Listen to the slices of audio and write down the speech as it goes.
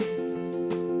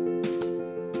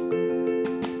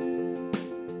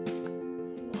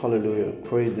Hallelujah.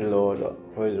 Praise the Lord.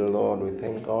 Praise the Lord. We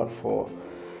thank God for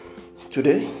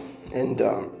today. And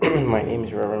my name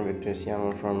is Reverend Victor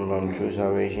Siama from True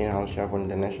Salvation House Chapel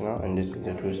International, and this is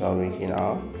the True Salvation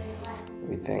Hour.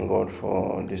 We thank God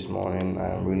for this morning.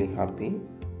 I am really happy,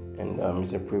 and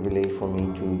it's a privilege for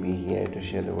me to be here to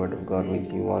share the Word of God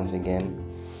with you once again.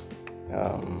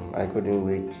 I couldn't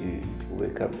wait to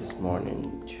wake up this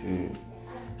morning to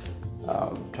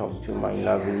talk to my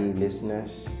lovely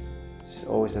listeners. It's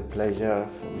always a pleasure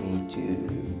for me to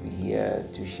be here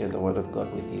to share the Word of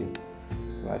God with you.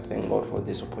 I thank God for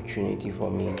this opportunity for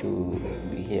me to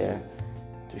be here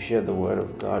to share the Word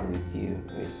of God with you.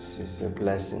 It's a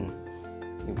blessing.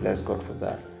 We bless God for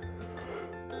that.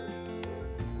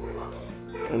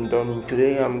 And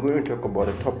today I'm going to talk about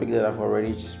a topic that I've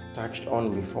already touched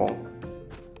on before,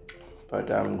 but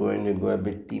I'm going to go a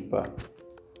bit deeper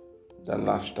than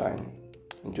last time.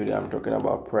 And today I'm talking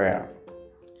about prayer.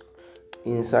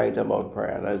 Insight about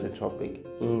prayer. That's the topic.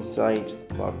 Insight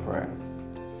about prayer.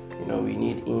 We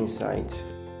need insight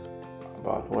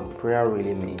about what prayer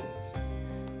really means.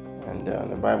 And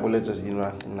the Bible lets us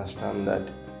understand that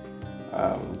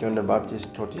John the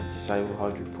Baptist taught his disciples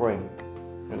how to pray.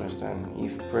 You understand?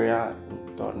 If prayer,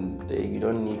 you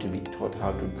don't need to be taught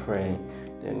how to pray,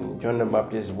 then John the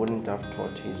Baptist wouldn't have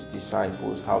taught his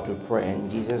disciples how to pray,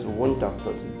 and Jesus wouldn't have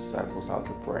taught his disciples how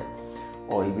to pray,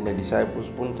 or even the disciples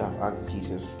wouldn't have asked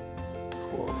Jesus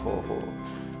for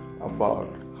about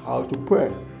how to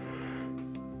pray.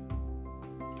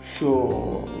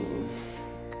 So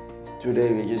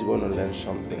today we're just going to learn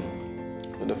something.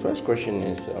 So the first question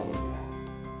is,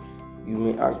 you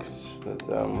may ask that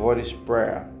what is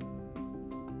prayer?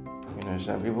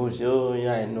 Some people say, oh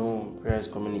yeah, I know prayer is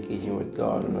communication with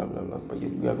God, blah blah blah. But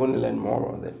we are going to learn more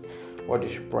of that. What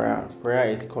is prayer? Prayer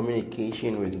is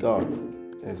communication with God,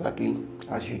 exactly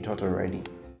as you taught already.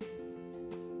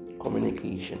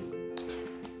 Communication.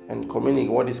 And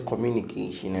what is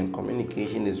communication? And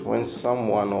communication is when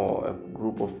someone or a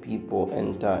group of people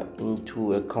enter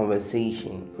into a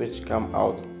conversation which come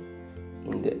out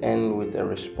in the end with a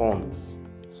response.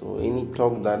 So any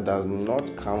talk that does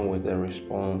not come with a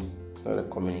response, it's not a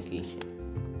communication.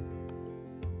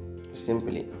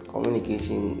 Simply,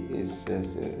 communication is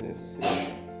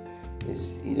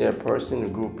either a person, a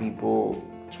group of people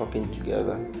talking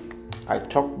together. I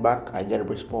talk back, I get a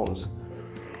response.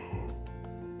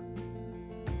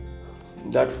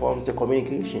 That forms a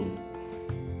communication.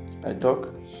 I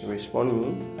talk, you respond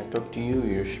me. I talk to you,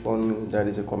 you respond me. That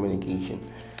is a communication.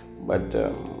 But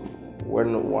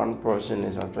when one person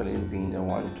is actually being the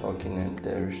one talking and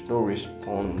there is no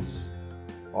response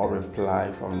or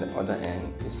reply from the other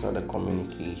end, it's not a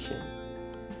communication.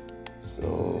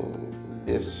 So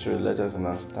this should let us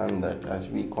understand that as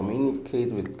we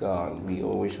communicate with God, we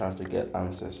always have to get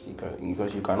answers,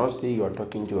 because you cannot say you are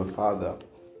talking to a father.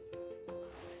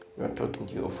 You are talking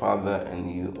to your father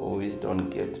and you always don't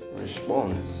get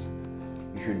response.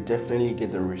 You should definitely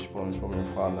get a response from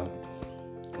your father.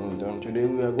 And today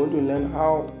we are going to learn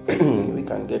how we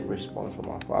can get response from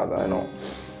our Father.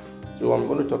 So I'm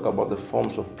going to talk about the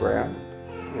forms of prayer.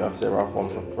 We have several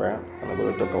forms of prayer, and I'm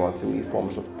going to talk about 3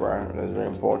 forms of prayer. That's very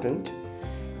important.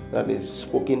 That is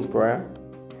spoken prayer,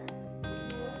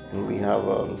 and we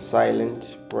have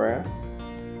silent prayer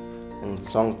and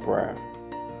song prayer.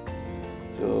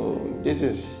 So this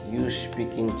is you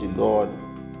speaking to God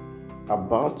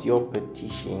about your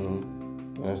petition.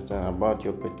 You understand? About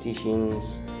your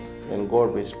petitions, and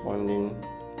God responding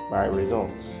by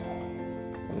results.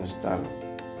 Understand?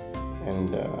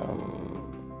 And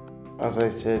as I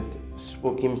said,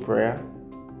 spoken prayer,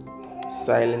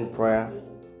 silent prayer.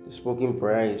 The spoken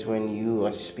prayer is when you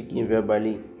are speaking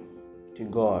verbally to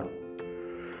God.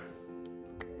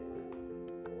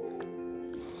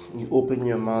 You open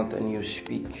your mouth and you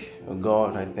speak. Oh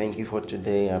God, I thank you for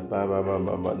today.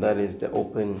 That is the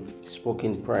open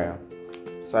spoken prayer.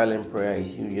 Silent prayer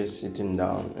is you just sitting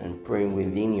down and praying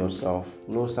within yourself.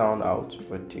 No sound out,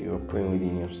 but you're praying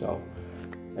within yourself.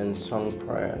 And song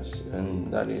prayers,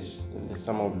 and that is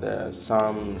some of the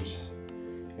Psalms.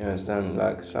 You understand,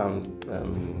 like Psalm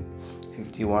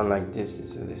 51, like this.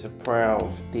 It's a prayer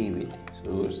of David.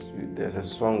 So there's a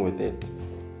song with it.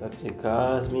 That says,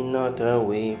 cast me not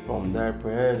away from thy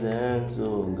presence,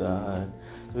 O God.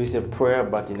 So it's a prayer,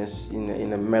 but in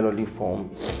a melody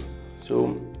form.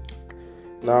 So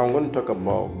now I'm going to talk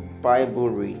about Bible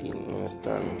reading. You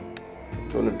understand? I'm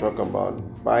going to talk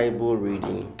about Bible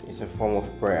reading. It's a form of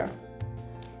prayer,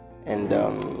 and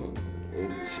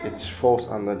it falls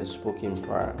under the spoken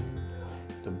prayer.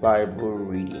 The Bible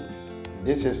readings.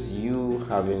 This is you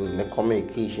having a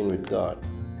communication with God.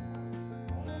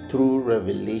 through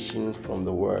revelation from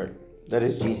the Word. That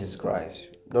is Jesus Christ.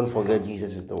 Don't forget,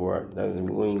 Jesus is the Word. That's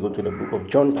when you go to the book of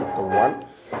John chapter 1,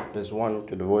 verse 1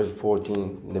 to the verse 14.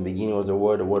 In the beginning was the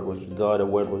Word was with God, the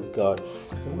Word was God.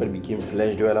 The Word became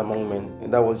flesh, dwelt among men,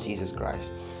 and that was Jesus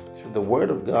Christ. So the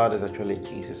Word of God is actually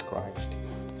Jesus Christ.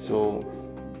 So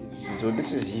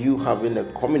this is you having a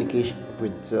communication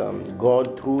with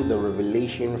God through the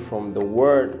revelation from the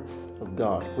Word of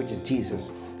God, which is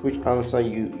Jesus, which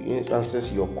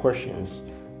answers your questions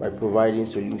by providing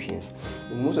solutions.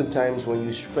 And most of the times when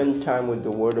you spend time with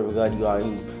the Word of God, you are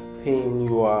in pain,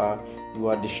 you are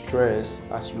distressed.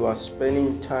 As you are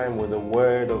spending time with the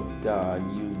Word of God,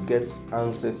 you get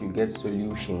answers, you get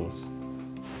solutions.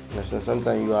 So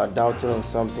sometimes you are doubting on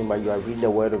something, but you are reading the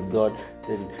Word of God,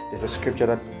 then there's a scripture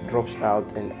that drops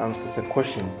out and answers a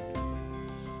question,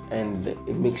 and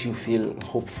it makes you feel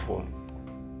hopeful.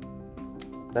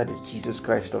 That is Jesus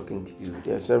Christ talking to you.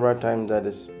 There are several times that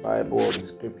this Bible or the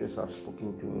scriptures have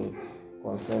spoken to me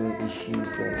concerning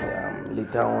issues, and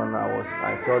later on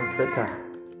I felt better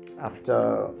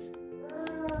after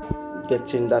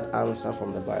getting that answer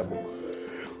from the Bible.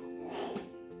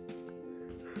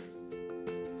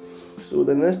 So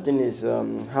the next thing is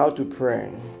how to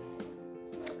pray.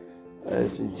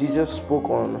 As Jesus spoke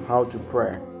on how to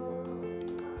pray,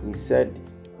 he said,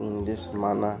 in this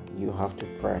manner you have to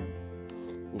pray.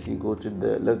 If you go to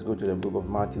let's go to the book of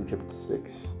Matthew chapter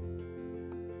 6.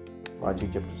 Matthew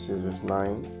chapter 6 verse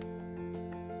 9.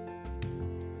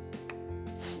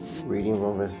 Reading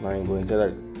from verse 9, going, say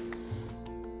that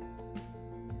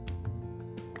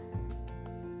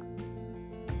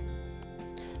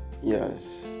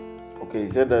yes. Okay, he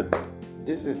said that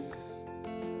this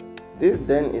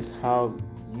then is how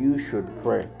you should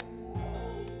pray.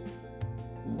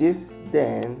 This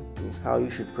then is how you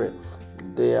should pray.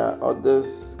 There are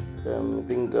others, I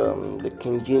think the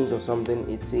King James or something,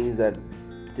 it says that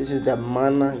this is the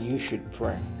manner you should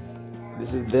pray.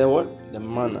 This is the what? The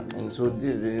manner. And so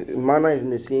this manner is in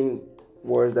the same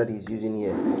words that he's using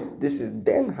here. This is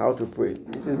then how to pray.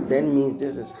 This is then means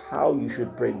this is how you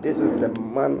should pray. This is the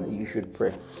manner you should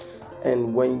pray.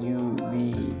 And when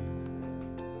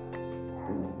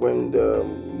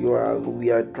we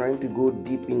are trying to go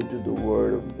deep into the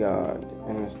Word of God,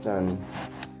 understand,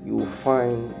 you will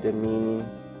find the meaning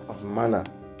of manner.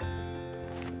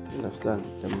 Understand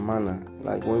the manner.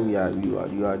 Like when you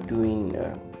are doing,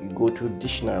 you go to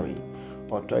dictionary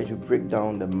or try to break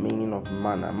down the meaning of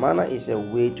manner. Manner is a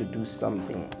way to do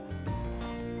something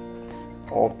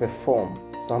or perform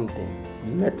something.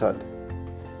 Method.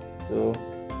 So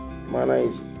manner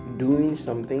is doing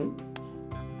something,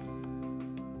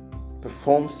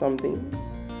 perform something,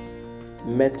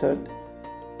 method,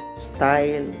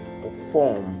 style, or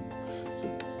form. So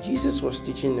Jesus was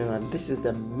teaching them that this is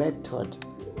the method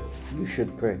you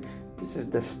should pray. This is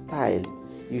the style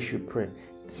you should pray.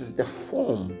 This is the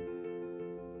form.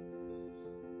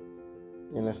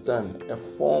 You understand? A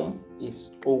form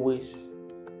is always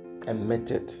a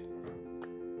method.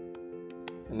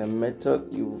 And a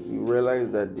method, you realize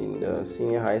that in the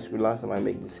senior high school, last time I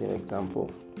make the same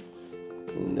example,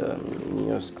 in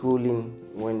your schooling,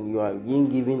 when you are being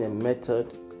given a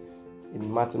method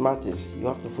in mathematics, you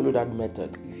have to follow that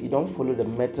method. If you don't follow the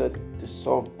method to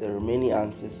solve the remaining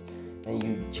answers and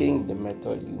you change the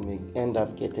method, you may end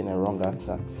up getting a wrong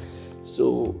answer.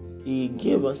 So he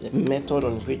gave us a method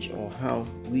on which or how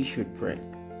we should pray.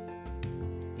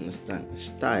 Understand?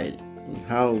 Style in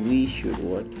how we should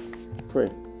pray.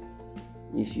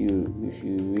 If you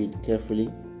read carefully,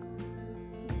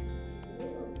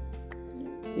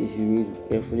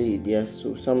 there are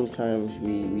sometimes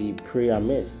we pray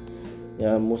amiss. There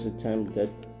are most of the time that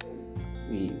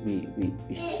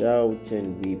we shout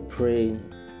and we pray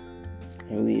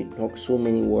and we talk so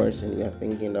many words, and we are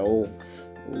thinking that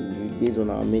based on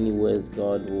our many words,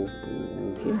 God will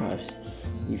hear us.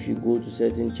 If you go to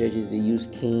certain churches, they use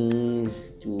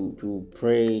canes to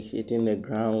pray, hitting the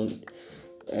ground,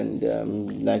 and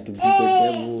like to beat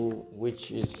the devil,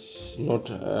 which is not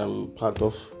part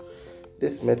of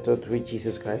this method which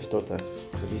Jesus Christ taught us.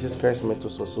 So Jesus Christ's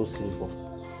methods were so simple.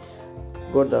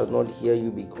 God does not hear you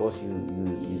because you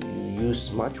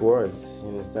use much words. You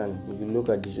understand? If you look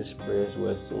at Jesus' prayers,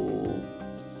 were so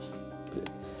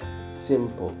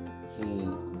simple. He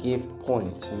gave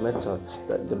points, methods.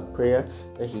 That the prayer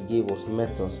that he gave was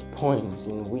methods, points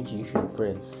in which you should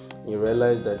pray. You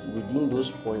realize that within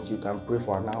those points you can pray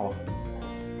for an hour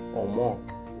or more.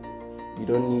 You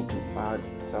don't need to add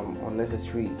some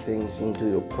unnecessary things into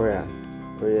your prayer.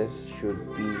 Prayers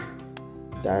should be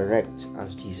direct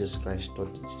as Jesus Christ taught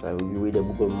his disciples. We read the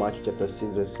book of Matthew chapter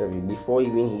 6 verse 7. Before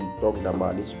even he talked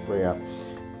about this prayer,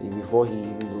 before he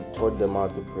even taught them how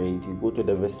to pray. If you go to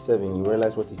the verse 7, you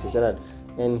realize what he says. That,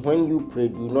 and when you pray,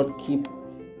 do not keep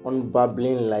on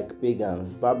babbling like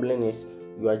pagans. Babbling is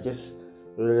you are just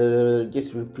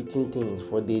repeating things,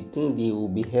 for they think they will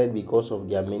be heard because of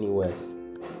their many words.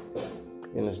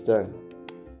 You understand?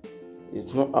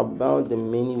 It's not about the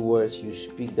many words you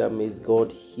speak that makes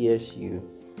God hears you.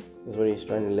 That's what he's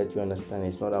trying to let you understand.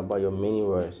 It's not about your many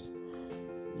words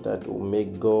that will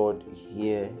make God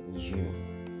hear you.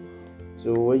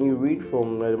 So when you read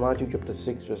from Matthew chapter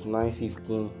 6 verse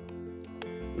 9-15,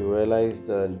 you realize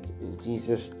that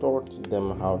Jesus taught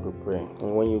them how to pray.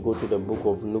 And when you go to the book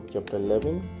of Luke chapter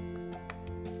 11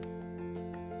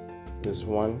 verse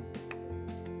 1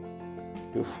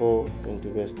 to 4 into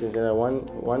verse 10,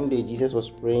 one day Jesus was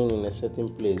praying in a certain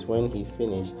place. When he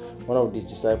finished, one of his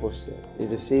disciples said,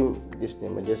 it's the same this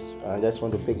time, I just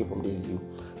want to pick it from this view.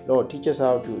 Lord, teach us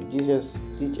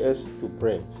to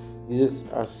pray. Just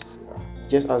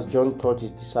as John taught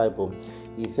his disciple,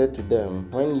 he said to them,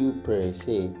 when you pray,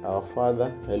 say, Our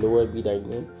Father, hallowed be thy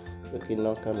name, your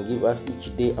kingdom come, give us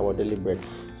each day our daily bread.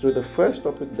 So the first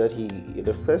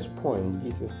point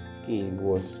Jesus gave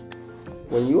was,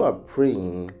 when you are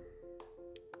praying,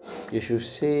 you should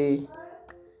say,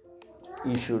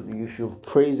 you should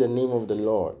praise the name of the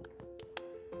Lord.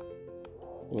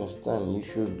 You understand? You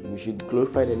should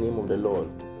glorify the name of the Lord.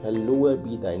 Hallowed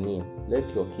be thy name.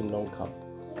 Let your kingdom come.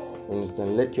 You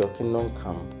understand? Let your kingdom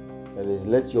come. That is,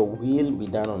 let your will be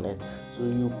done on earth. So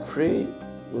you pray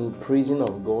in praising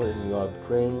of God, and you are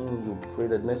praying. You pray.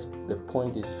 The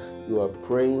point is, you are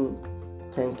praying,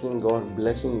 thanking God,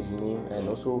 blessing His name, and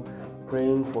also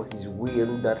praying for His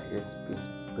will, that His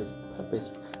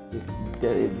purpose, His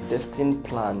destined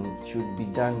plan should be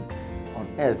done on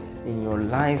earth, in your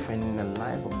life and in the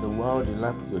life of the world, the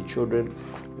life of your children.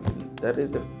 That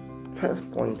is the first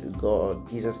point. Is God,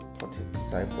 Jesus taught his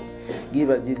disciple, give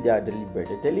us this day our daily bread.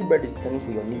 The daily bread is standing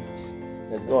for your needs.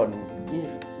 That God, give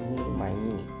me my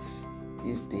needs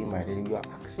this day, my daily. You are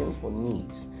asking for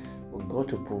needs, for God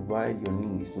to provide your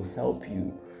needs, to help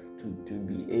you to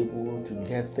be able to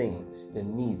get things, the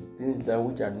needs, things that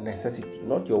which are necessity,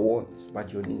 not your wants,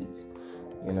 but your needs.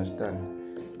 You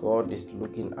understand? God is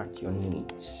looking at your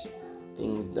needs,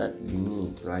 things that you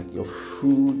need, like your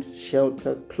food,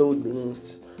 shelter, clothing,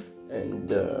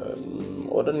 and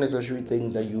other necessary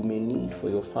things that you may need for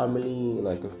your family,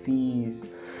 like a fees,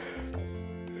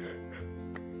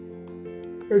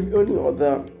 and any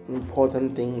other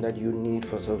important thing that you need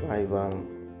for survival.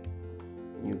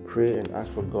 You pray and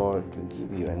ask for God to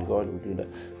give you, and God will do that.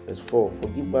 Verse 4,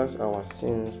 forgive us our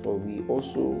sins, for we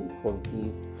also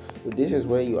forgive. So this is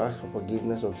where you ask for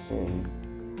forgiveness of sin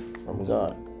from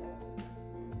God.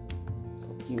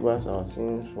 Forgive us our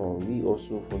sins, for we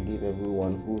also forgive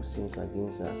everyone who sins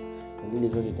against us, and lead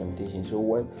us not into temptation. So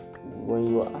when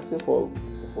you are asking for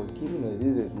forgiveness,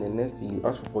 this is the next thing. You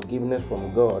ask for forgiveness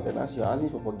from God, and as you are asking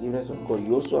for forgiveness from God,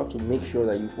 you also have to make sure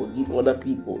that you forgive other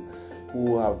people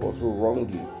who have also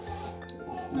wronged you.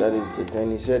 That is the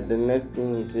thing. He said, the next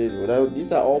thing he said, well,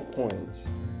 these are all points.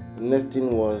 The next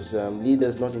thing was, lead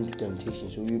us not into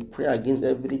temptation. So you pray against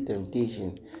every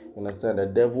temptation. Understand, the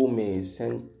devil may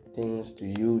send things to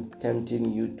you,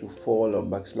 tempting you to fall or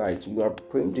backslide. So you are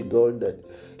praying to God that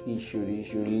he should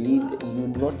lead you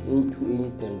not into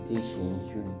any temptation.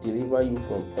 He should deliver you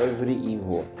from every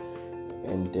evil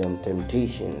and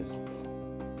temptations.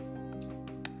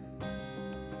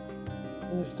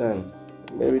 Understand?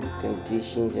 Every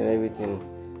temptations and everything.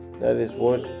 That is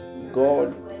what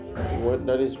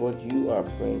you are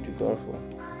praying to God for.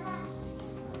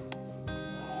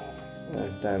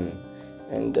 Understand?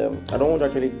 And I don't want to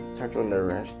actually touch on the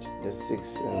rest, the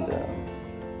 6 and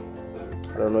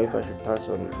I don't know if I should touch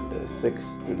on the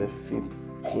 6 to the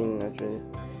 15 actually.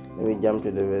 Let me jump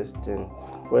to the verse 10.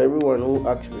 For everyone who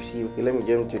asks, receive. Okay, let me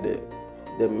jump to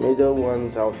the middle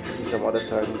ones. I'll do some other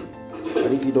time.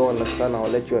 But if you don't understand, I'll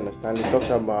let you understand. It talks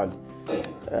about,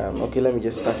 okay, let me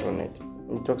just touch on it.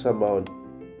 It talks about,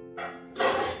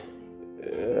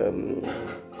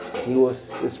 he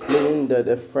was explaining that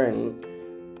a friend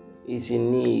is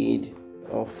in need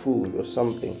of food or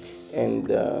something, and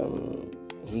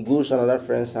he goes to another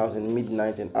friend's house in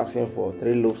midnight and asks him for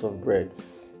 3 loaves of bread.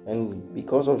 And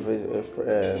because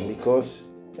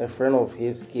a friend of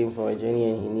his came from a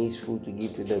journey and he needs food to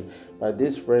give to them, but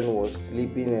this friend was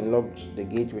sleeping and locked the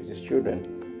gate with his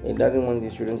children. He doesn't want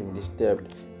his children to be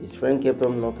disturbed. His friend kept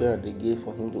on knocking at the gate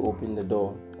for him to open the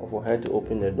door, or for her to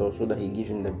open the door so that he gives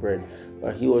him the bread.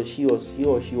 But he or she was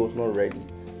not ready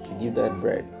to give that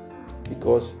bread,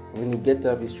 because when he gets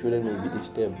up, his children may be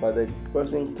disturbed. But the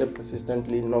person kept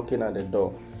persistently knocking at the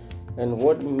door. And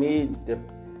what made the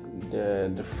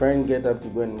the friend get up to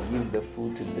go and give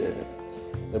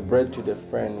the bread to the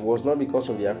friend was not because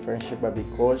of their friendship, but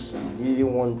because he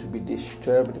didn't want to be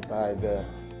disturbed by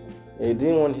he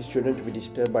didn't want his children to be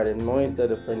disturbed by the noise that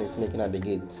the friend is making at the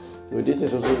gate. So this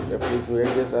is also a place where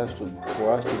it just has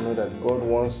for us to know that God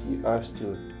wants us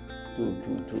to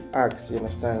ask. You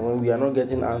understand? When we are not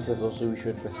getting answers, also we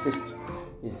should persist.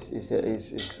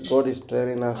 God is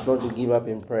telling us not to give up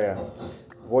in prayer.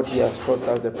 What He has taught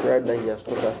us, the prayer that He has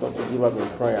taught us, not to give up in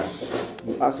prayer.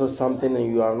 You ask for something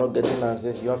and you are not getting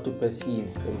answers, you have to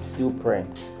perceive and still pray.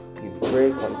 You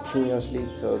pray continuously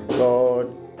till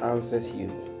God answers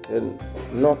you. Then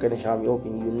knock and it shall be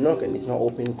open. You knock and it's not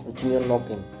open, continue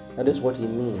knocking. That is what He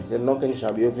means. The knocking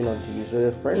shall be open unto you. So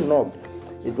the friend knocked,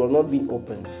 it was not being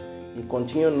opened. He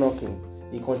continued knocking.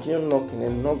 He continued knocking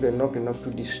and knocked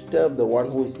to disturb the one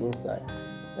who is inside.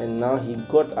 And now he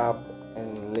got up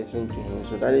and listened to him.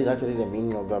 So that is actually the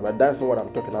meaning of that. But that's not what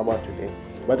I'm talking about today.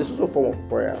 But it's also a form of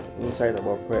prayer, insight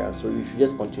about prayer. So you should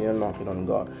just continue knocking on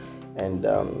God, and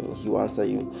He will answer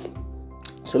you.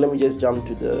 So let me just jump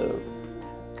to the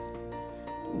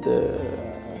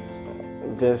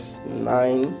verse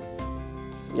 9.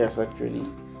 Yes, actually.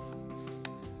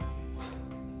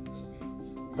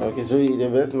 Okay, so in the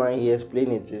verse 9 he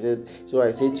explained it. He said, so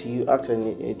I say to you, ask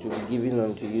and it will be given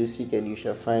unto you, seek and you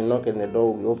shall find, knock and the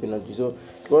door will be opened unto you. So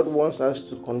God wants us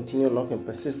to continue knocking,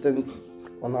 persistent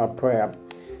on our prayer.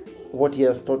 What He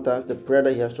has taught us, the prayer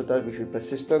that He has taught us, we should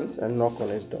persistent and knock on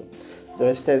His door. The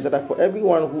verse 10 said that for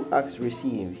everyone who asks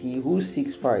receive, he who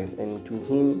seeks finds, and to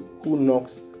him who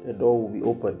knocks the door will be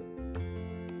open.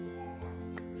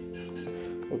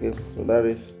 Okay, so that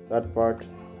is that part.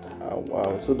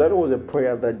 Wow. So that was a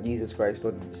prayer that Jesus Christ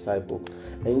taught the disciple.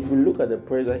 And if you look at the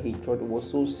prayer that He taught, it was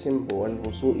so simple and it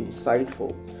was so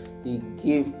insightful. He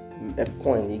gave a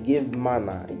point. He gave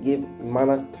manner. He gave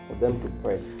manner for them to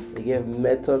pray. He gave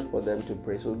method for them to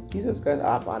pray. So Jesus Christ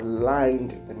have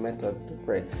aligned the method to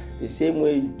pray. The same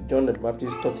way John the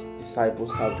Baptist taught his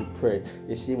disciples how to pray.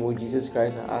 The same way Jesus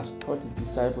Christ has taught his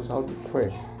disciples how to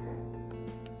pray.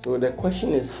 So the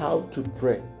question is how to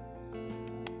pray.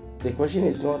 The question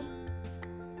is not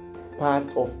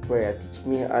part of prayer. Teach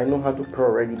me, I know how to pray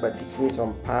already, but teach me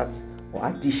some parts or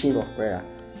addition of prayer.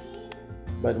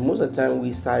 But most of the time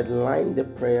we sideline the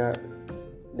prayer,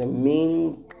 the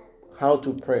main how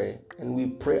to pray, and we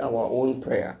pray our own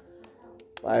prayer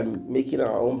by making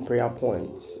our own prayer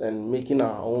points and making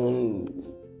our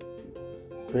own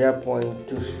prayer point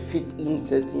to fit in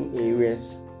certain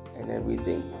areas and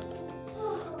everything.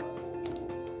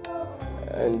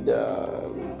 And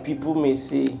people may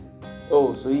say,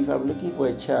 oh, so if I'm looking for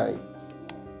a child,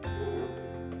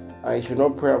 I should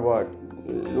not pray about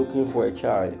looking for a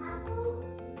child.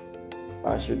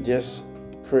 I should just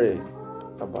pray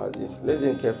about this.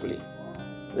 Listen carefully.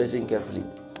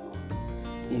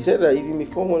 He said that even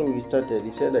before when we started,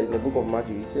 he said that in the book of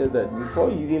Matthew, he said that before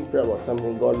you even pray about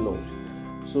something, God knows.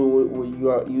 So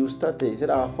you started, he said,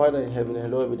 our Father in heaven,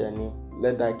 hallowed be thy name.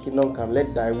 Let thy kingdom come,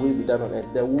 let thy will be done on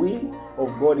earth. The will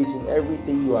of God is in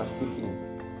everything you are seeking.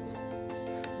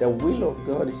 The will of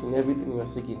God is in everything you are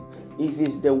seeking. If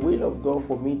it's the will of God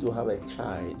for me to have a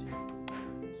child,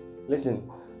 listen,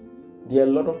 there are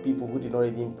a lot of people who did not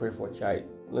even pray for a child.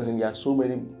 Listen, there are so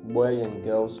many boys and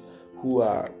girls who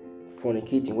are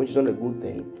fornicating, which is not a good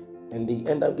thing, and they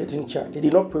end up getting a child. They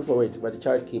did not pray for it, but the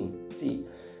child came. See,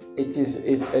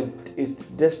 it's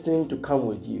destined to come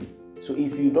with you. So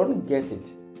if you don't get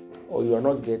it, or you are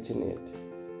not getting it,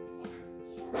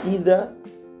 either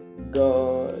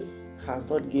God has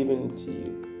not given it to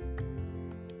you.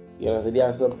 You know, so there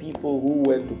are some people who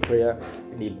went to prayer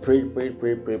and they prayed,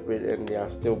 and they are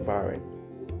still barren.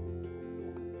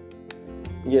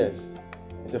 Yes,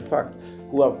 it's a fact.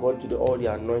 Who have gone to all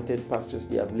the anointed pastors,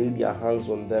 they have laid their hands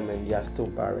on them and they are still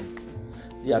barren.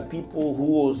 There are people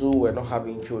who also were not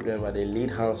having children, but they laid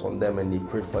hands on them and they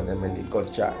prayed for them and they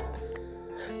got child.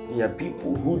 There are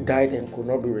people who died and could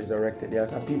not be resurrected. There are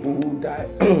some people who died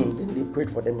then they prayed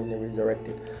for them and they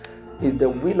resurrected. It's the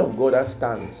will of God that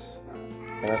stands.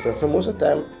 And so most of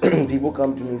the time, people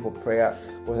come to me for prayer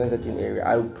for a certain area.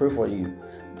 I will pray for you,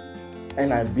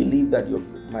 and I believe that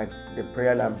the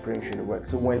prayer that I'm praying should work.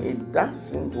 So when it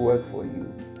doesn't work for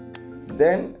you,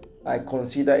 then I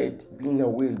consider it being a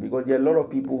will, because there are a lot of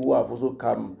people who have also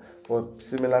come for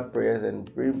similar prayers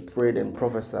and prayed and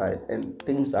prophesied, and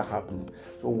things are happening.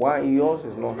 So why yours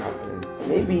is not happening?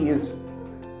 Maybe it's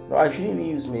no, I shouldn't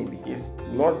use maybe. It's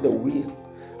not the will.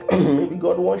 Maybe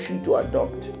God wants you to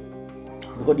adopt,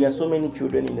 because there are so many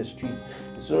children in the street,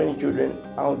 so many children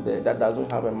out there that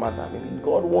doesn't have a mother. Maybe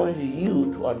God wants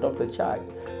you to adopt a child.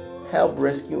 help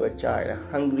rescue a child, a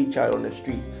hungry child on the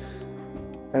street.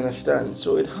 Understand?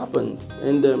 So it happens.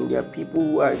 And there are people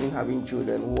who are even having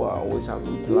children who are always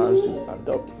having plans to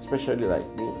adopt, especially like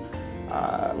me.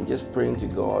 I'm just praying to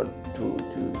God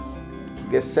to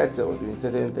get settled in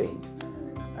certain things.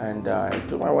 And I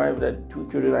told my wife that 2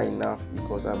 children are enough,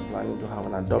 because I'm planning to have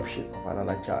an adoption of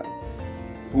another child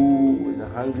who is a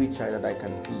hungry child that I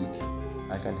can feed,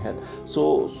 I can help.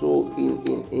 So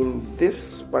in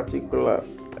this particular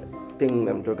thing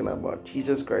I'm talking about,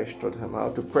 Jesus Christ taught him how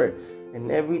to pray. And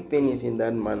everything is in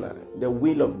that manner. The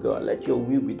will of God. Let your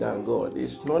will be done, God.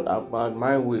 It's not about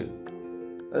my will.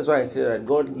 That's why I say that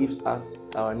God gives us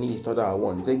our needs, not our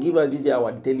wants. He give us this day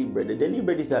our daily bread. The daily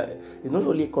bread is not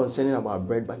only concerning about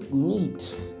bread, but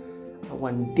needs.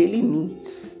 Our daily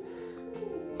needs.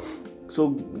 So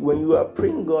when you are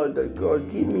praying God, that God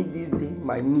give me this day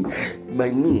my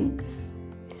needs.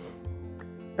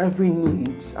 Every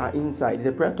needs are inside. It's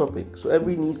a prayer topic. So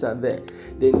every needs are there.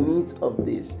 The needs of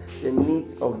this, the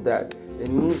needs of that, the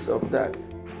needs of that.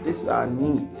 These are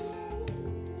needs.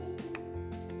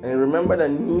 And remember that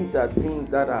needs are things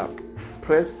that are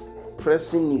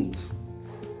pressing needs.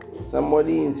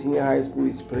 Somebody in senior high school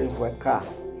is praying for a car.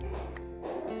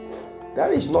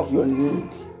 That is not your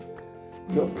need.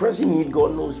 Your pressing need,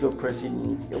 God knows your pressing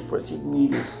need. Your pressing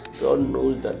need is, God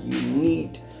knows that you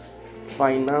need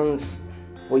finance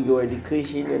for your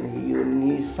education, and you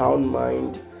need sound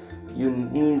mind, you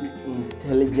need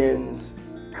intelligence.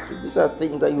 So these are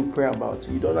things that you pray about.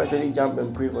 So you don't actually jump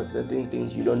and pray for certain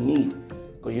things you don't need,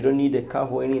 because you don't need a car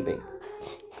for anything.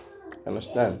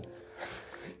 Understand?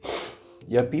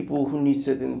 There are people who need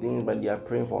certain things, but they are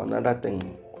praying for another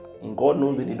thing. And God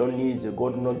knows that they don't need it, so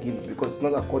God will not give it, because it's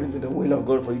not according to the will of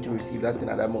God for you to receive that thing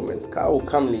at that moment. Car will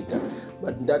come later,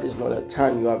 but that is not a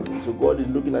time you have to. So God is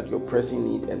looking at your pressing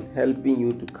need and helping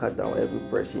you to cut down every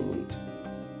pressing need.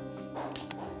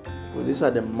 So these are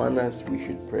the manners we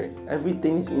should pray.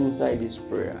 Everything is inside this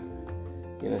prayer.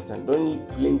 You understand? Don't need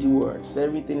plenty words.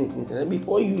 Everything is inside. And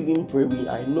before you even pray,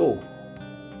 I know.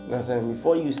 You understand?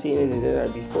 Before you say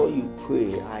anything, before you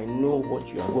pray, I know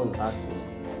what you are going to ask me.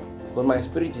 Because my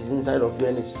spirit is inside of you,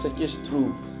 and it searches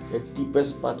through the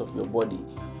deepest part of your body.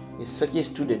 It searches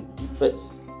through the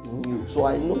deepest in you. So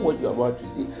I know what you're about to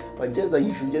say. But just that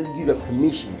you should just give a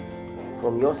permission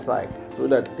from your side, so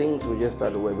that things will just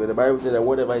start to work. But the Bible says that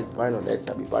whatever is bound on earth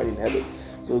shall be bound in heaven.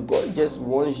 So God just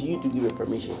wants you to give a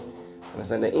permission.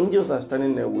 Understand? The angels are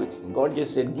standing there waiting. God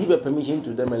just said, give a permission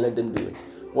to them and let them do it.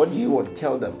 What do you want?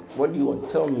 Tell them. What do you want?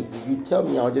 Tell me. If you tell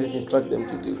me, I'll just instruct them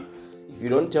to do. If you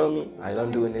don't tell me, I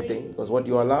don't do anything, because what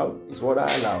you allow is what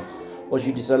I allow. What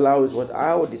you disallow is what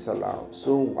I will disallow.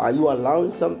 So are you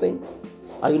allowing something?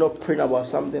 Are you not praying about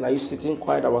something? Are you sitting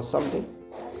quiet about something?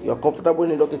 You're comfortable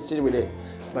in it, okay, sit with it.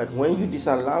 But when you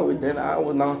disallow it, then I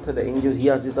will now tell the angels, he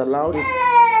has disallowed it.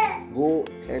 Go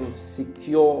and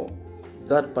secure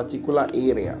that particular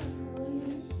area.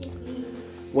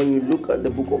 When you look at the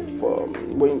book of,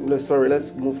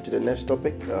 let's move to the next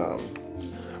topic.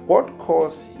 What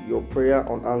caused your prayer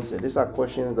unanswered? These are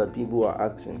questions that people are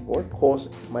asking. What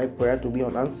caused my prayer to be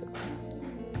unanswered?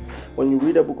 When you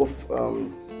read the book of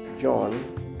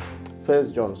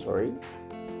First John,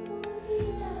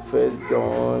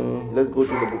 let's go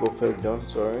to the book of First John,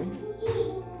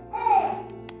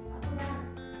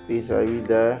 Please, I read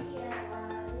there.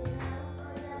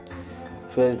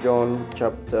 First John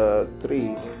chapter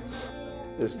 3,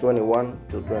 verse 21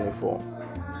 to 24.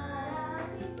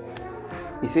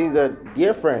 He says that,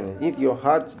 dear friends, if your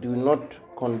hearts do not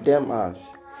condemn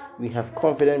us, we have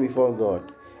confidence before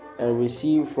God and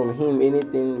receive from him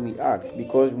anything we ask,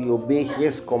 because we obey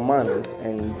his commands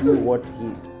and do what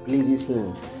he pleases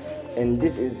him. And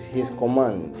this is his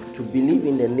command, to believe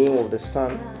in the name of the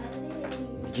Son,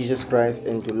 Jesus Christ,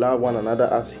 and to love one another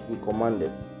as he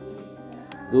commanded.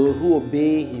 Those who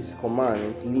obey his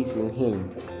commands live in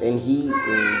him, and he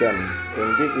in them.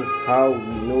 And this is how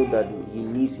we know that he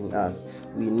lives in us.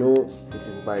 We know it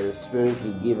is by the Spirit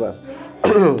he gave us.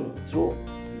 So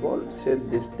God said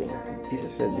this thing. Jesus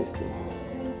said this thing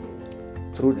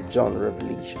through the John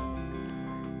revelation.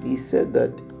 He said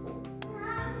that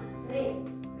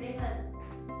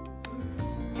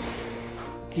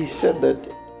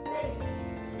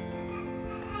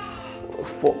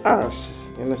for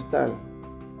us, you understand,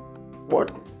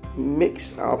 what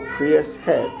makes our prayers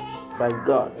heard by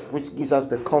God, which gives us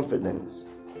the confidence,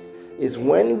 is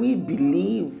when we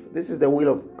believe this is the will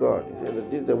of God. He said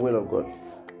that this is the will of God.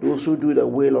 Those who do the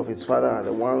will of his Father are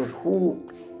the ones who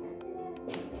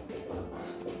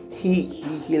he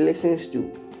listens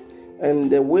to. And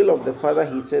the will of the Father,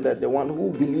 he said that the one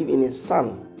who believe in his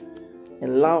Son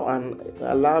and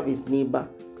love his neighbor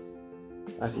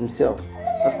as himself,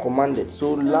 as commanded.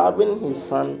 So loving his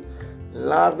son,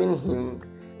 loving him,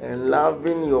 and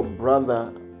loving your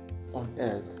brother on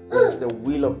earth is the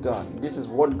will of God. This is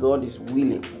what God is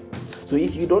willing. So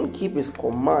if you don't keep his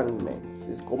commandments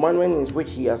is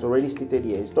which he has already stated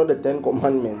here. It's not the 10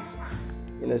 commandments.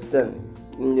 You understand?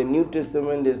 In the New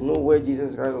Testament, there's nowhere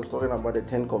Jesus Christ was talking about the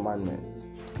 10 commandments.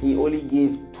 He only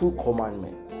gave 2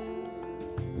 commandments.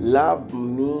 Love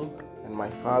me and my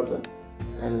Father,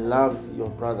 and love your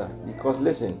brother. Because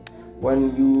listen,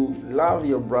 when you love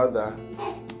your brother,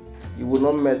 you will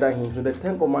not murder him. So the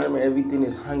 10 commandments, everything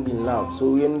is hung in love.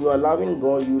 So when you are loving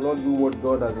God, you will not do what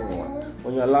God doesn't want.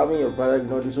 When you are loving your brother, you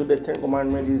know, so the 10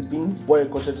 commandments is being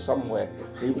boycotted somewhere.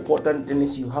 The important thing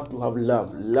is you have to have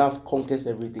love. Love conquers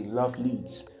everything. Love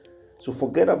leads. So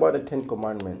forget about the 10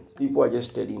 commandments. People are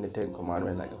just studying the 10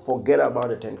 commandments. Forget about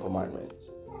the 10 commandments.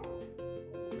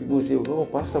 People say, "Oh,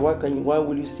 Pastor, why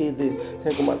will you say this?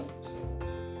 10 commandments."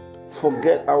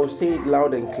 Forget. I will say it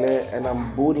loud and clear, and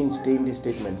I'm bold in saying this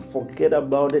statement. Forget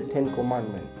about the 10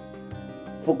 commandments.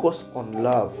 Focus on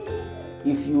love.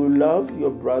 If you love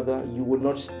your brother, you will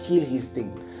not steal his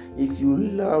thing. If you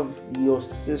love your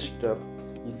sister,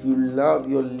 if you love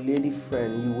your lady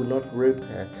friend, you will not rape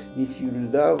her. If you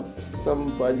love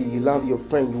somebody, you love your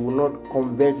friend, you will not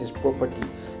covet his property.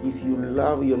 If you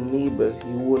love your neighbors,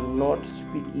 you will not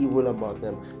speak evil about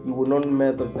them. You will not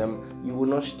murder them. You will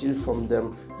not steal from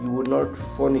them. You will not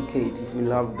fornicate if you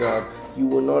love God. You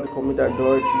will not commit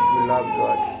adultery if you love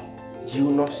God. You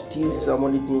will not steal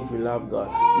somebody's thing if you love God.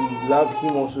 You love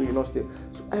him also, you will not steal.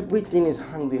 So everything is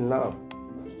hung in love.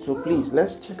 So please,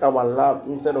 let's check our love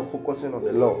instead of focusing on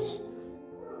the laws,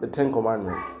 the 10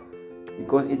 commandments.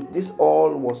 Because this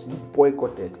all was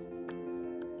boycotted.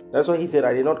 That's why he said,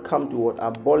 I did not come to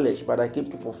abolish, but I came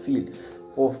to fulfill.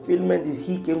 Fulfillment is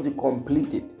he came to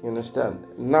complete it. You understand?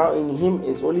 Now in him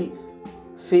is only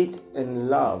faith and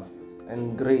love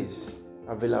and grace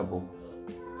available.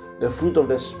 The fruit of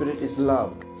the Spirit is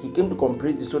love. He came to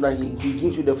complete it so that he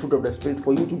gives you the fruit of the Spirit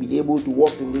for you to be able to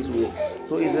walk in this way.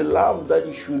 So it's a love that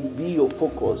you should be your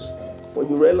focus. When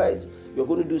you realize you're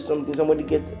going to do something, somebody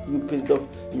gets you pissed off,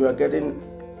 you are getting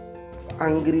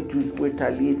angry to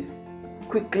retaliate,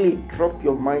 quickly drop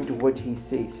your mind to what he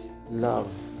says.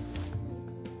 Love.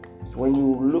 So when you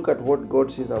look at what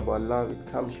God says about love, it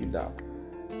calms you down.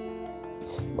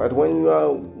 But when you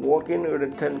are walking with the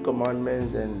 10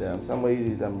 commandments and somebody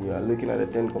is you are looking at the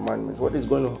 10 commandments, what is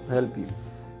going to help you?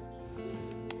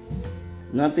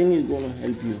 Nothing is going to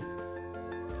help you.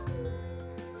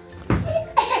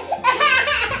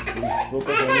 Please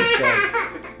focus on this side.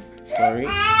 Sorry.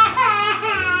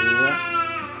 Yeah.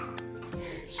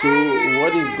 So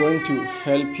what is going to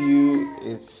help you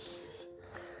is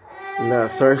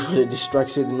love. Sorry for the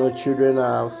distraction. Children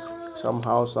are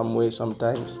somehow, some way,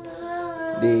 sometimes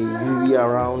they be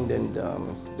around and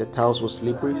the tiles were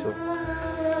slippery. So,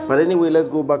 but anyway, let's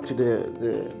go back to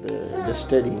the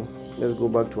study. Let's go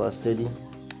back to our study.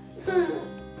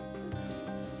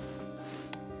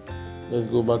 Let's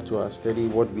go back to our study,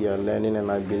 what we are learning, and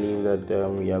I believe that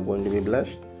we are going to be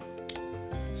blessed.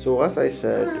 So, as I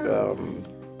said,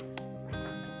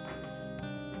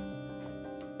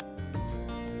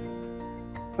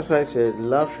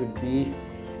 love should be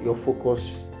your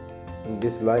focus in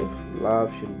this life.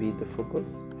 Love should be the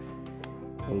focus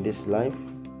in this life.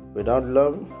 Without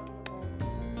love,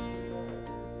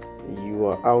 you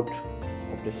are out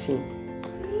of the scene.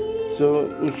 So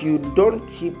if you don't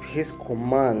keep his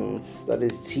commands, that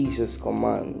is Jesus'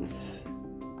 commands,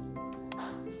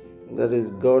 that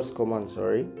is God's command,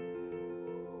 to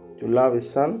love his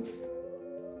son,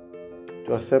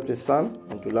 to accept his son,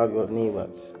 and to love your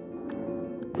neighbors,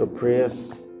 your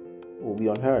prayers will be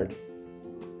unheard.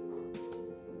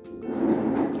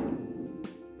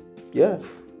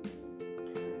 Yes,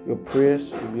 your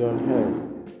prayers will be unheard.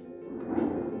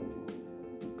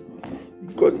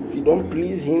 Because if you don't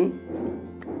please him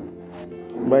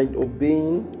by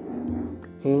obeying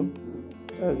him,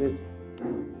 that's it.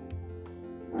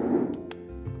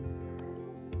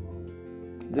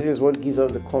 This is what gives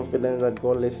us the confidence that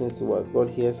God listens to us, God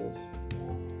hears us.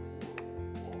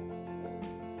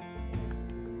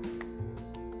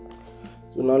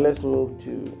 So now let's move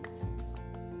to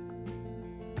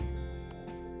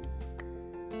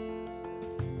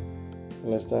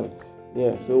understand.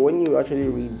 Yeah, so when you actually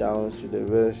read down to the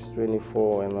verse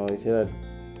 24 and all, it said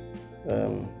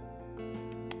that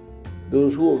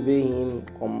those who obey him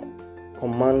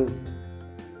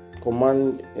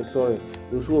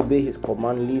those who obey his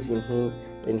command lives in him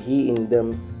and he in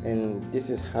them, and this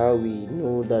is how we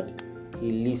know that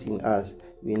he lives in us.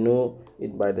 We know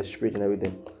it by the Spirit and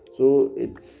everything. So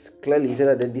it's clearly he said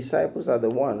that the disciples are the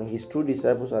one, his true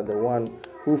disciples are the one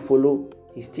who follow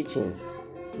his teachings.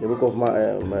 The book of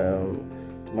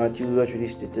Matthew actually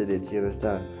stated it, you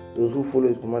understand? Those who follow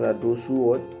his command are those who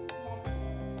what?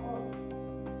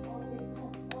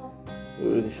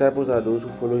 The disciples are those who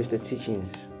follow his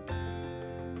teachings.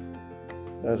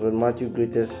 That's what Matthew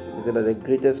greatest, he said that the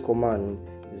greatest command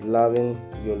is loving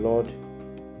your Lord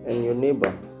and your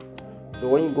neighbor. So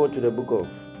when you go to the book of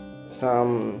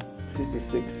Psalm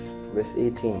 66 verse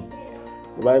 18,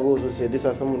 the Bible also says these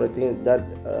are some of the things that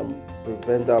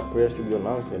prevent our prayers to be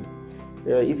unanswered.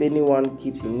 If anyone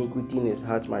keeps iniquity in his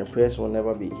heart, his prayers will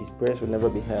never be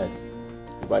heard.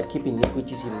 If I keep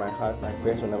iniquities in my heart, my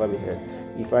prayers will never be heard.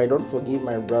 If I don't forgive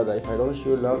my brother, if I don't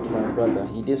show love to my brother,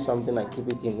 he did something, I keep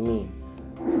it in me.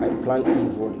 I plan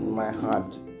evil in my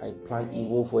heart. I plan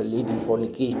evil for a lady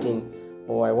fornicating,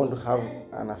 or I want to have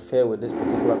an affair with this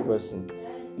particular person.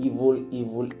 Evil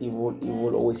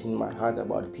always in my heart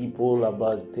about people,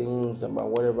 about things, about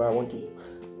whatever. I want to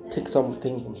take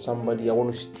something from somebody. I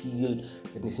want to steal,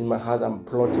 and it's in my heart. I'm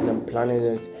plotting and planning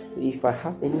it. If I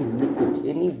have any iniquity,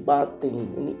 any bad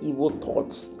thing, any evil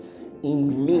thoughts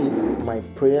in me, my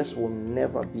prayers will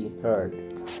never be heard.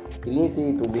 He didn't say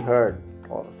it will be heard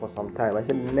for some time. I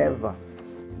said never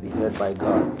be heard by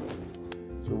God.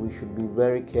 So we should be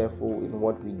very careful in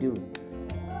what we do.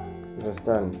 You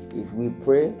understand? If we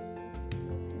pray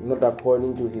not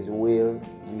according to his will,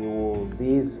 we will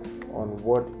base on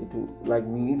what it will,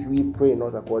 if we pray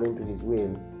not according to his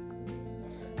will,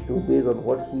 it will base on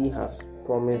what he has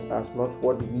promised us, not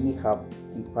what we have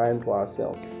defined for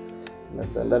ourselves.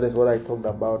 Understand? That is what I talked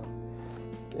about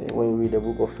when we read the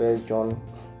book of 1 John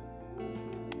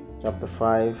chapter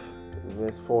 5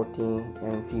 verse 14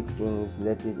 and 15 is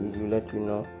let you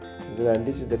know so that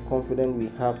this is the confidence we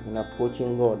have in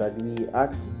approaching God, that we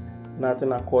ask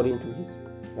nothing according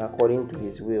to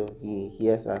his will, he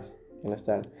hears us.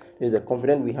 Understand? This is the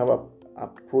confidence we have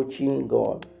approaching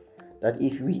God, that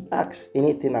if we ask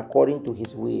anything according to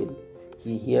his will,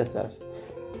 he hears us.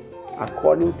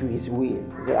 According to his will.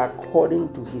 He said according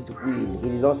to his will. He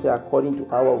did not say according to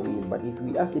our will. But if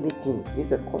we ask anything, this is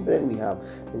the confidence we have.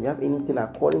 If we have anything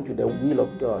according to the will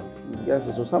of God,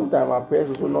 yes. So sometimes our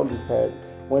prayers will not be heard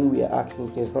when we are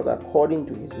asking things not according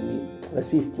to his will. Verse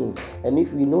 15. And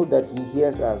if we know that he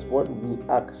hears us, what we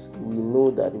ask, we know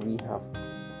that we have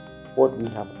what we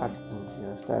have asked him. You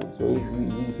understand? So if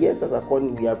he hears us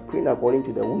we are praying according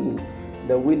to the will.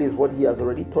 The will is what he has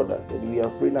already taught us, and we are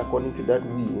praying according to that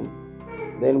will.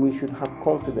 Then we should have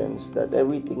confidence that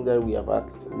everything that we have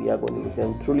asked, we are going to get,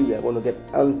 and truly we are going to get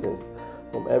answers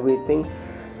from everything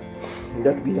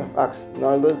that we have asked.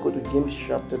 Now let's go to James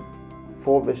chapter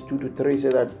 4 verse 2 to 3. Say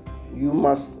that you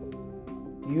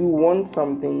want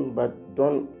something but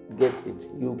don't get it.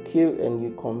 You kill and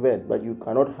you convert, but you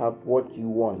cannot have what you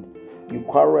want. You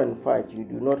quarrel and fight, you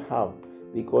do not have,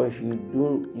 because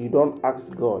you don't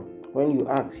ask God. When you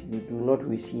ask, you do not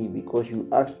receive, because you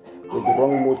ask with the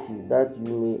wrong motive, that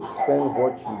you may spend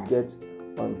what you get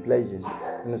on pleasures.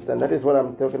 Understand? That is what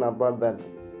I'm talking about, that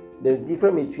there's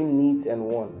difference between needs and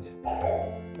want.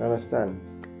 Understand?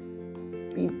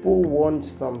 People want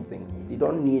something. They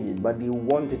don't need it, but they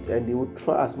want it, and they will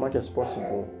try as much as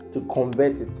possible to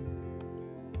convert it.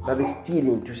 That is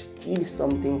stealing, to steal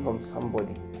something from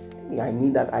somebody. I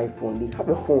need that iPhone. They have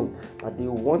a phone, but they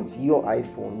want your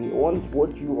iPhone. They want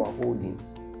what you are holding.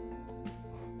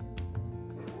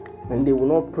 And they will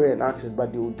not pray and ask it,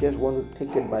 but they will just want to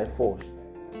take it by force.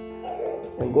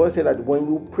 And God said that when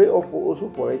you pray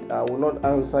also for it, I will not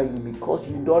answer you, because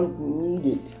you don't need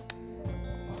it.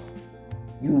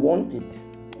 You want it.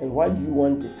 And why do you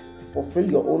want it? To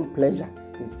fulfill your own pleasure.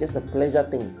 It's just a pleasure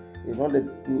thing. It's not a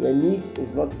need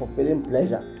is not fulfilling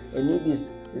pleasure. A need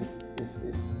is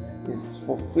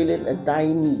fulfilling a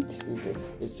dying need.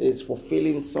 It's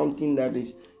fulfilling something that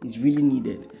is really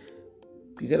needed.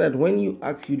 He said that when you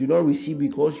ask, you do not receive,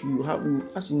 because you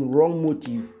ask in wrong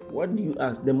motive. What do you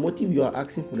ask? The motive you are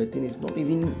asking for the thing is not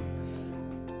even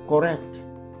correct.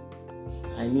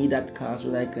 I need that car so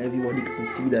that everybody can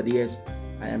see that yes,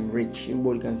 I am rich.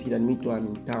 Everybody can see that me too, I'm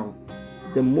in town.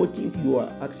 The motive you are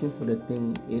asking for the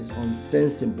thing is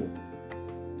unsensible.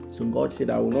 So God said,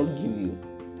 I will not give you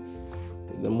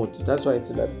the motive. That's why I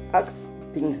said that ask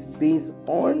things based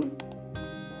on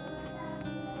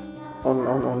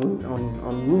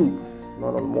needs,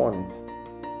 not on wants.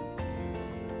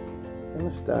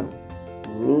 Understand?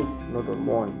 Needs, not on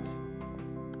wants.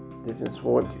 This is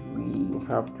what we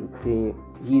have to pay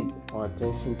heed or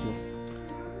attention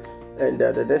to. And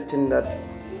the next thing that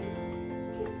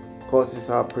causes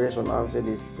our prayers unanswered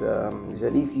is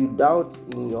that if you doubt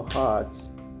in your heart,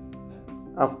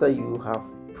 after you have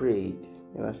prayed.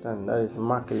 You understand? That is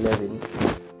Mark 11.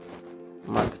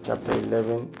 Mark chapter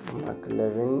 11. Mark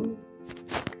 11,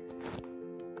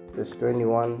 verse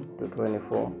 21 to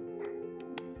 24.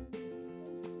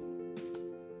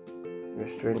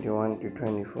 Verse 21 to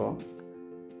 24.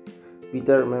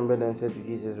 Peter remembered and said to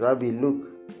Jesus, Rabbi,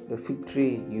 look, the fig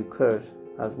tree you cursed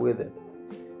has withered.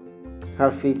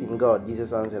 Have faith in God.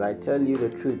 Jesus answered, I tell you the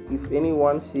truth. If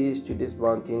anyone says to this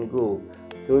mountain, go,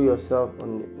 throw yourself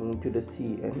into the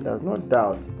sea, and does not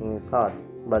doubt in his heart,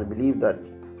 but believe that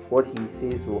what he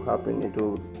says will happen, it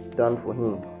will be done for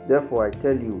him. Therefore, I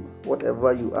tell you,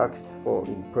 whatever you ask for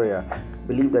in prayer,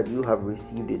 believe that you have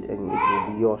received it, and it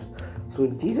will be yours. So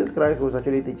Jesus Christ was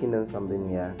actually teaching them something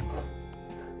here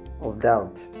of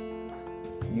doubt.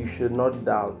 You should not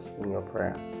doubt in your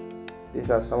prayer. These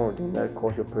are some of the things that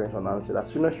cause your prayers unanswered. As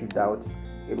soon as you doubt,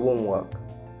 it won't work.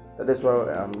 That is why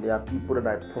there are people that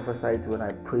I prophesied to and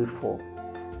I prayed for.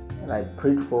 And I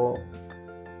prayed for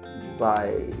by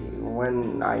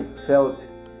when I felt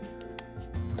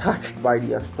touched by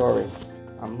their story.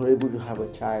 I'm not able to have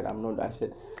a child. I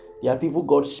said, there are people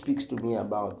God speaks to me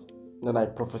about. Then I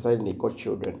prophesied and they got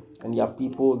children. And there are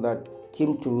people that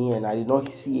came to me and I did not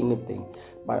see anything.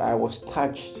 But I was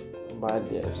touched by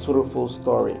their sorrowful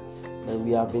story. And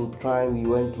we have been trying, we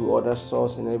went to other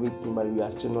sources and everything, but we are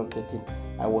still not getting.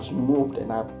 I was moved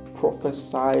and I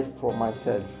prophesied for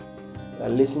myself.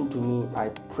 Listen to me, I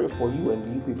pray for you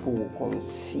and you people will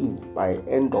conceive by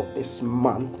end of this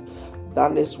month.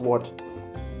 That is what,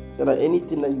 so that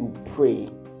anything that you pray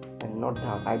and not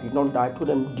doubt. I did not doubt. I told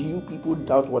them, do you people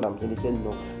doubt what I'm saying? They said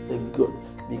no. I said good,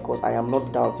 because I am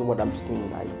not doubting what I'm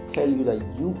saying. I tell you that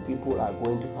you people are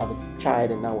going to have a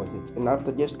child, and that was it. And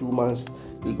after just 2 months,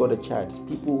 they got a child.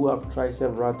 People who have tried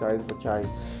several times for child,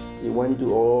 they went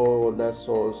to all that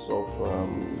sorts of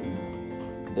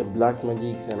the black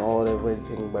magics and all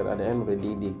everything, but at the end of the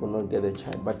day, they could not get a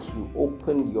child. But you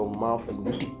opened your mouth and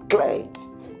you declared,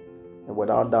 and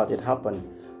without doubt, it happened.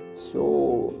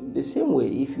 So the same way,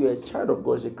 if you're a child of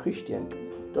God, as a Christian,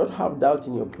 don't have doubt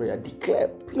in your prayer. Declare,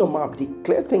 open your mouth,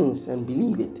 declare things and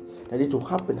believe it, that it will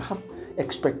happen. Have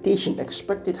expectation,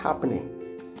 expect it happening.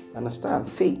 Understand?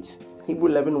 Faith. Hebrew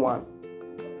 11:1.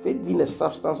 Faith being the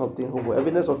substance of things hoped for,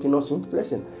 evidence of things not seen.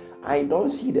 Listen, I don't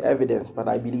see the evidence, but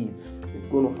I believe it's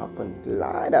going to happen.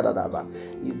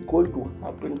 It's going to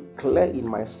happen clear in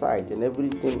my sight, and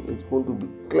everything is going to be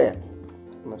clear.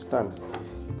 Understand?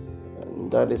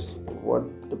 And that is what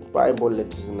the Bible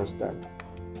lets us understand.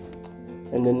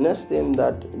 And the next thing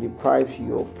that deprives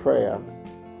you of prayer,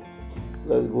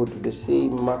 let's go to the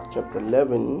same Mark chapter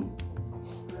 11,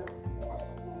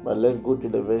 but let's go to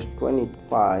the verse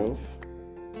 25.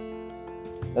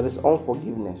 That is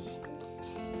unforgiveness.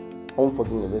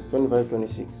 Unforgiveness. Verse 25,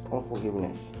 26.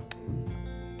 Unforgiveness.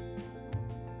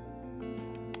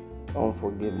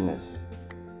 Unforgiveness.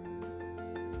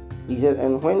 He said,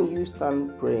 and when you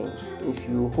stand praying, if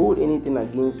you hold anything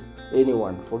against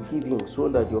anyone, forgive him, so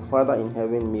that your Father in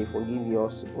heaven may forgive you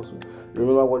also.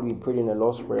 Remember what we prayed in the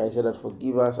Lord's Prayer. I said that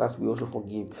forgive us as we also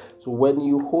forgive. So when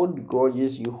you hold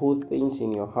grudges, you hold things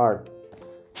in your heart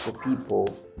for people,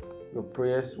 your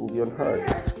prayers will be unheard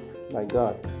by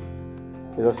God.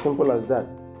 It's as simple as that.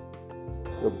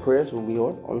 Your prayers will be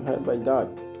unheard by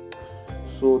God.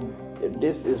 So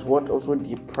this is what also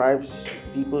deprives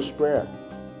people's prayer.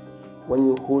 When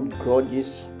you hold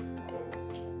grudges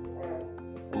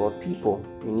about people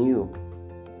in you,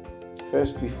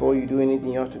 first, before you do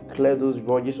anything, you have to clear those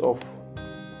grudges off.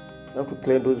 You have to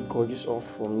clear those grudges off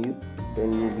from you.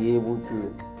 Then you'll be able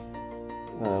to,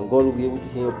 God will be able to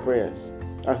hear your prayers.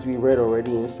 As we read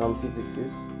already in Psalm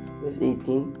 66, verse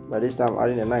 18, by this time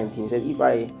adding the 19, he said, if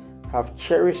I have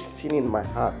cherished sin in my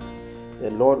heart,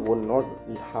 the Lord will not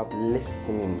have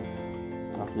listened.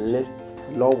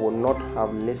 Lord will not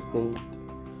have listened,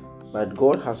 but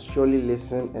God has surely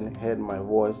listened and heard my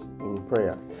voice in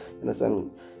prayer.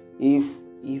 Understand? If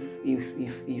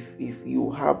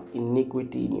you have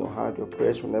iniquity in your heart, your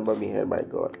prayers will never be heard by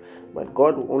God. But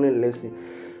God will only listen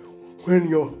when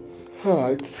your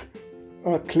hearts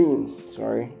are clean.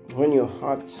 When your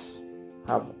hearts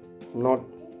have not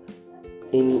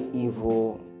any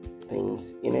evil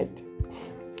things in it.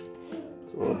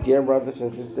 So, dear brothers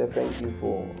and sisters, thank you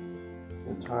for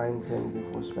your time. Thank you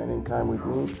for spending time with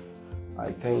me.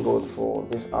 I thank God for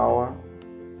this hour,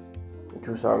 the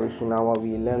True Salvation Hour.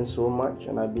 We learned so much,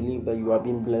 and I believe that you have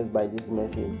been blessed by this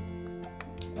message.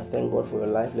 I thank God for your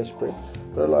life. Let's pray.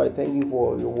 Father Lord, I thank you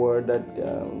for your word that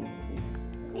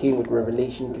came with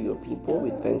revelation to your people.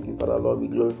 We thank you, Father Lord. We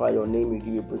glorify your name. We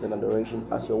give you praise and adoration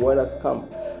as your word has come.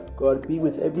 God, be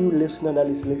with every listener that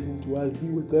is listening to us. Be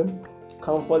with them.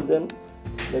 Comfort them.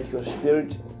 Let your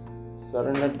Spirit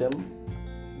surrender them.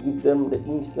 Give them the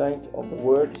insight of the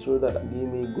word so that they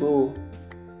may grow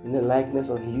in the likeness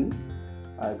of you.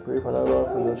 I pray, Father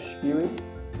Lord, for your Spirit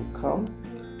to come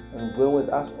and dwell with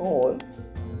us all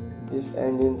these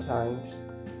ending times.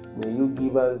 May you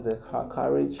give us the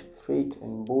courage, faith,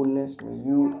 and boldness. May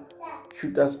you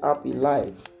shoot us up in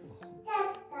life.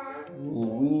 May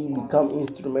we become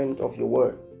instruments of your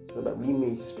word so that we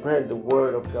may spread the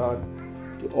word of God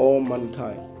to all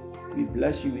mankind. We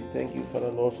bless you. We thank you, Father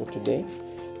Lord, for today.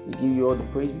 We give you all the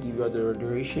praise. We give you all the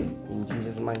adoration. In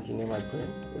Jesus' mighty name I pray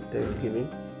with thanksgiving.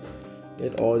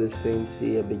 Let all the saints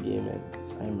say a big amen.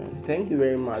 Amen. Thank you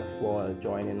very much for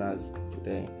joining us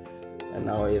today. And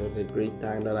now it was a great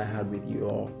time that I had with you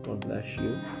all. God bless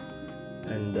you.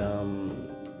 And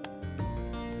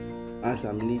as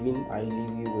I'm leaving, I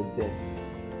leave you with this.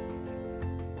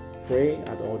 Pray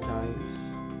at all times.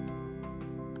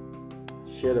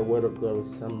 Share the word of God with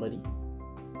somebody.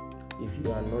 If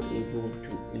you are not able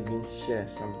to even share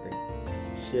something,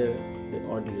 share the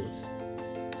audios,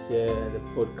 share the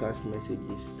podcast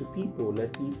messages to people.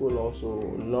 Let people also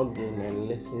log in and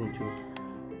listen to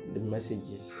the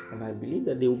messages. And I believe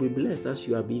that they will be blessed as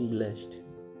you are being blessed.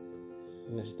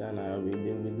 Understand? They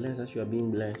will be blessed as you are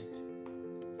being blessed.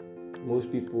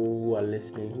 Most people who are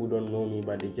listening, who don't know me,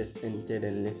 but they just entered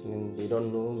and listening, they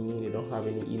don't know me, they don't have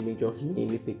any image of me,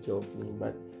 any picture of me,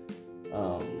 but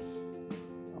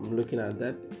I'm looking at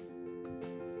that.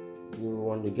 You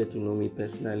want to get to know me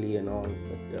personally and all,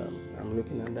 but I'm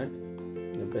looking at that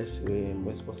in the best way,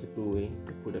 best possible way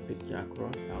to put a picture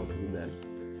across. I'll do that.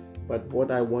 But what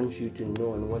I want you to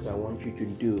know and what I want you to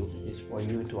do is for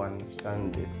you to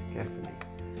understand this carefully.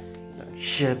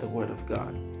 Share the word of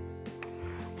God.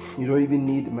 You don't even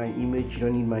need my image, you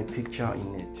don't need my picture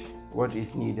in it. What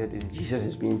is needed is Jesus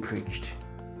is being preached.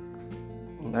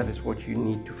 And that is what you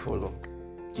need to follow.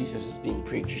 Jesus is being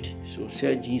preached. So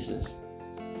share Jesus.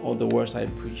 All the words I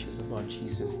preach is about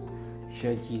Jesus.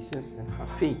 Share Jesus and have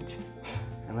faith.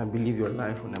 And I believe your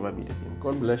life will never be the same.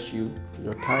 God bless you for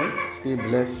your time. Stay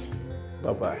blessed.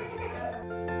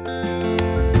 Bye-bye.